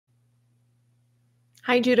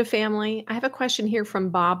Hi, Judah family. I have a question here from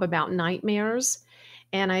Bob about nightmares,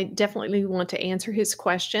 and I definitely want to answer his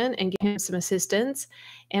question and give him some assistance.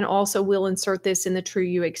 And also, we'll insert this in the True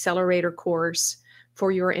You Accelerator course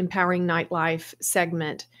for your Empowering Nightlife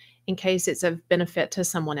segment in case it's of benefit to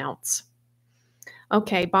someone else.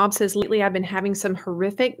 Okay, Bob says, lately I've been having some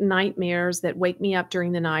horrific nightmares that wake me up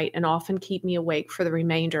during the night and often keep me awake for the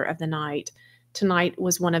remainder of the night. Tonight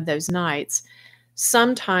was one of those nights.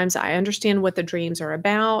 Sometimes I understand what the dreams are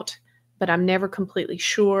about, but I'm never completely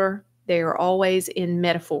sure. They are always in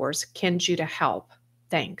metaphors. Can Judah help?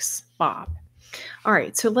 Thanks, Bob. All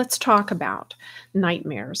right, so let's talk about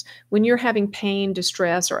nightmares. When you're having pain,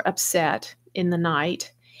 distress, or upset in the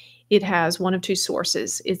night, it has one of two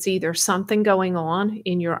sources. It's either something going on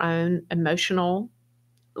in your own emotional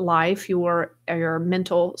life, your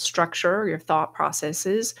mental structure, your thought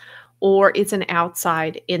processes, or it's an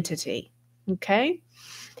outside entity. Okay?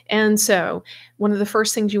 And so, one of the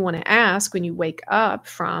first things you want to ask when you wake up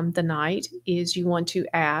from the night is you want to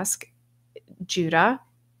ask, Judah,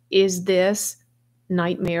 is this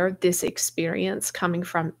nightmare, this experience coming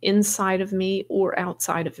from inside of me or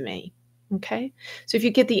outside of me? Okay. So if you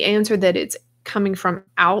get the answer that it's coming from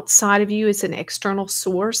outside of you, it's an external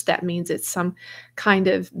source, that means it's some kind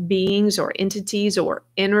of beings or entities or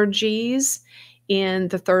energies in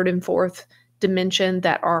the third and fourth dimension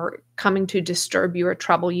that are coming to disturb you or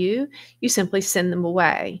trouble you, you simply send them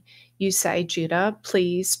away. You say, Judah,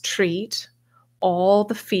 please treat all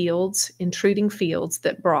the fields, intruding fields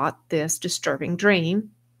that brought this disturbing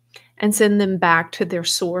dream, and send them back to their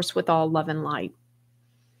source with all love and light.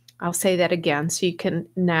 I'll say that again so you can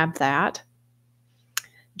nab that.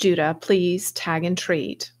 Judah, please tag and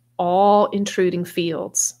treat all intruding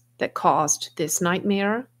fields that caused this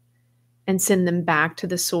nightmare and send them back to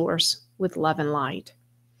the source with love and light.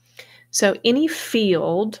 So any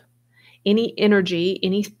field, any energy,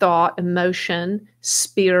 any thought, emotion,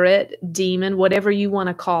 spirit, demon, whatever you want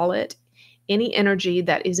to call it, any energy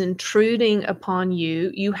that is intruding upon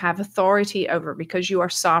you, you have authority over because you are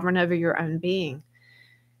sovereign over your own being.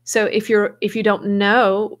 So if you don't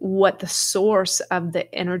know what the source of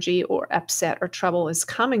the energy or upset or trouble is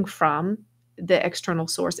coming from, the external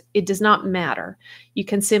source, it does not matter. You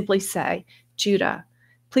can simply say, Judah,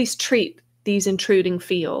 please treat these intruding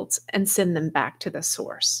fields and send them back to the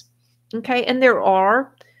source. Okay, and there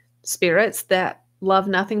are spirits that love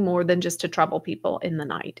nothing more than just to trouble people in the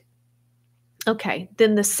night. Okay,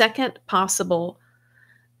 then the second possible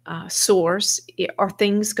source are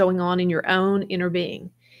things going on in your own inner being.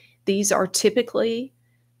 These are typically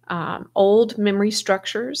old memory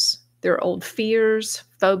structures. They're old fears,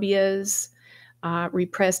 phobias,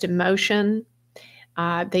 repressed emotion.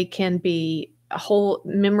 They can be whole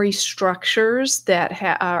memory structures that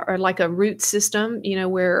are like a root system,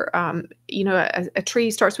 where, a tree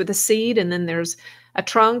starts with a seed and then there's a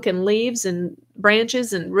trunk and leaves and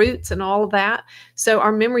branches and roots and all of that. So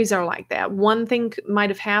our memories are like that. One thing might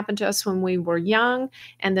have happened to us when we were young,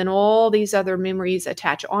 and then all these other memories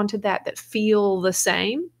attach onto that feel the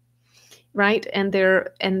same. Right. And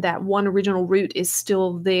that one original root is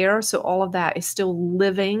still there. So all of that is still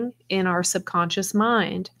living in our subconscious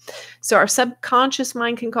mind. So our subconscious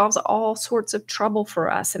mind can cause all sorts of trouble for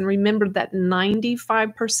us. And remember that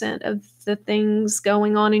 95% of the things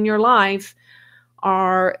going on in your life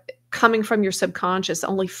are coming from your subconscious.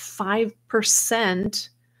 Only 5%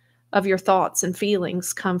 of your thoughts and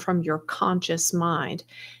feelings come from your conscious mind.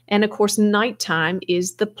 And of course, nighttime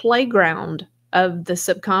is the playground of the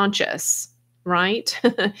subconscious, right?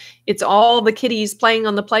 It's all the kiddies playing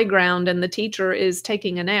on the playground and the teacher is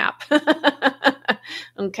taking a nap.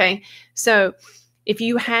 Okay. So if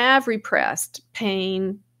you have repressed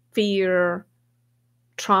pain, fear,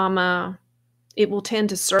 trauma, it will tend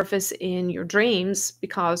to surface in your dreams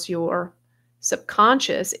because your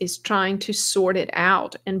subconscious is trying to sort it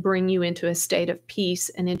out and bring you into a state of peace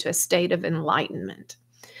and into a state of enlightenment.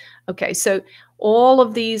 Okay, so all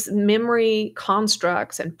of these memory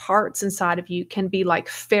constructs and parts inside of you can be like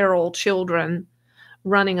feral children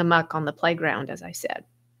running amok on the playground, as I said.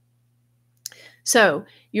 So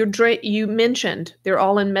you mentioned they're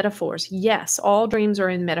all in metaphors. Yes, all dreams are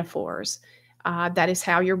in metaphors. That is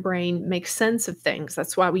how your brain makes sense of things.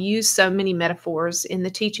 That's why we use so many metaphors in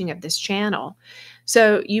the teaching of this channel.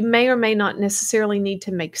 So you may or may not necessarily need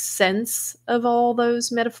to make sense of all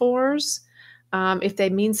those metaphors. If they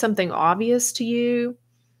mean something obvious to you,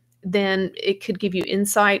 then it could give you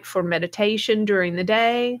insight for meditation during the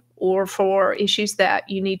day or for issues that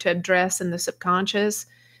you need to address in the subconscious.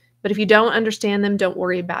 But if you don't understand them, don't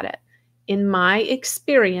worry about it. In my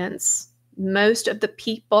experience, most of the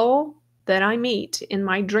people that I meet in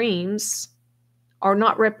my dreams are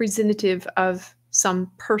not representative of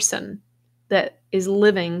some person that is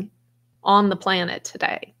living on the planet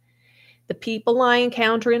today. The people I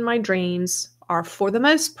encounter in my dreams are, for the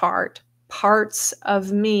most part, parts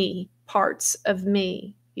of me,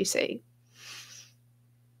 you see.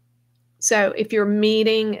 So if you're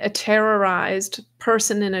meeting a terrorized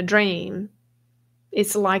person in a dream,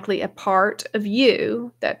 it's likely a part of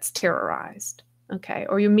you that's terrorized. Okay.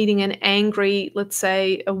 Or you're meeting an angry, let's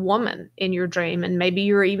say, a woman in your dream, and maybe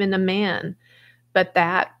you're even a man, but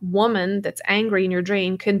that woman that's angry in your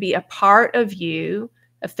dream can be a part of you,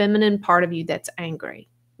 a feminine part of you that's angry.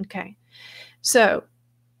 Okay. So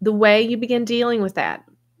the way you begin dealing with that,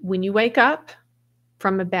 when you wake up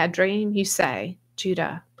from a bad dream, you say,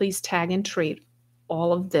 Judah, please tag and treat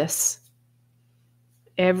all of this,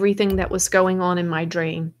 everything that was going on in my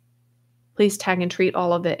dream. Please tag and treat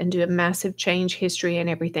all of it and do a massive change history and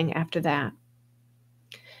everything after that.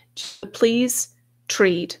 Please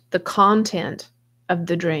treat the content of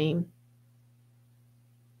the dream.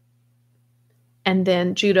 And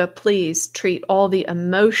then, Judah, please treat all the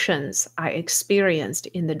emotions I experienced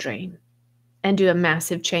in the dream and do a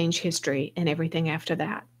massive change history and everything after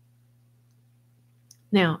that.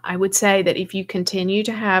 Now, I would say that if you continue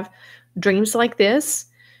to have dreams like this,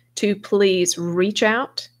 to please reach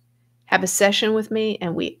out, have a session with me,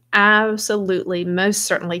 and we absolutely, most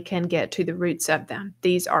certainly can get to the roots of them.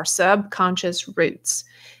 These are subconscious roots.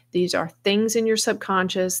 These are things in your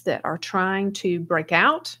subconscious that are trying to break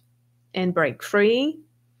out and break free.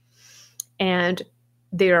 And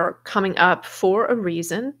they're coming up for a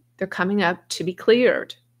reason. They're coming up to be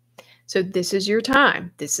cleared. So this is your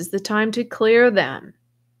time. This is the time to clear them.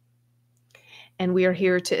 And we are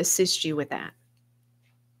here to assist you with that.